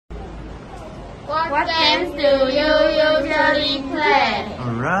What games do you usually play?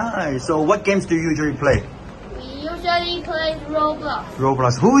 Alright, so what games do you usually play? We usually play Roblox.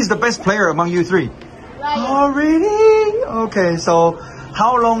 Roblox. Who is the best player among you three? Ryan. Oh, really? Okay, so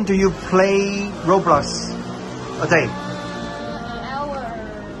how long do you play Roblox a day? An hour.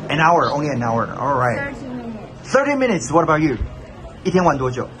 An hour, only an hour. Alright. 30 minutes. 30 minutes, what about you? 一天玩多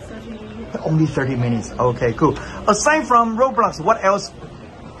久? 30 minutes. Only 30 minutes. Okay, cool. Aside from Roblox, what else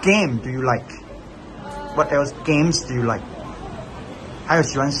game do you like? What else games do you like? 还有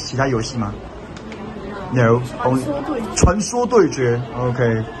喜欢其他游戏吗? No. 传说对决.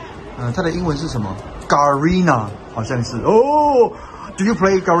 Okay. 它的英文是什么? Garena 好像是. Oh, do you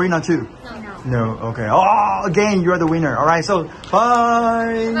play Garena too? No. Okay. Oh, again, you're the winner. Alright, so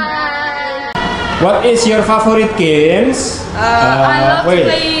bye. Bye. What is your favorite games? I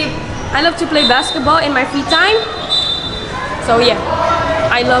love to play basketball in my free time. So yeah,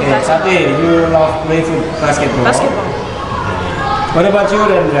 I love basketball. You love playing basketball? What about you,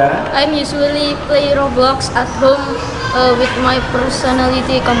 Rendra? I usually play Roblox at home with my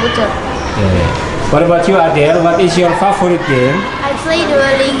personality computer. What about you, Adele? What is your favorite game? I play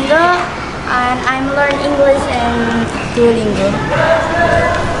Duolingo and I'm learning English and Duolingo.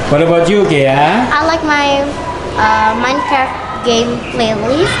 What about you, Gea? I like my Minecraft game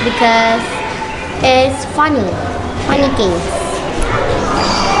playlist because it's funny games.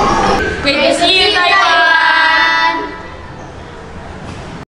 We will see you in Taiwan.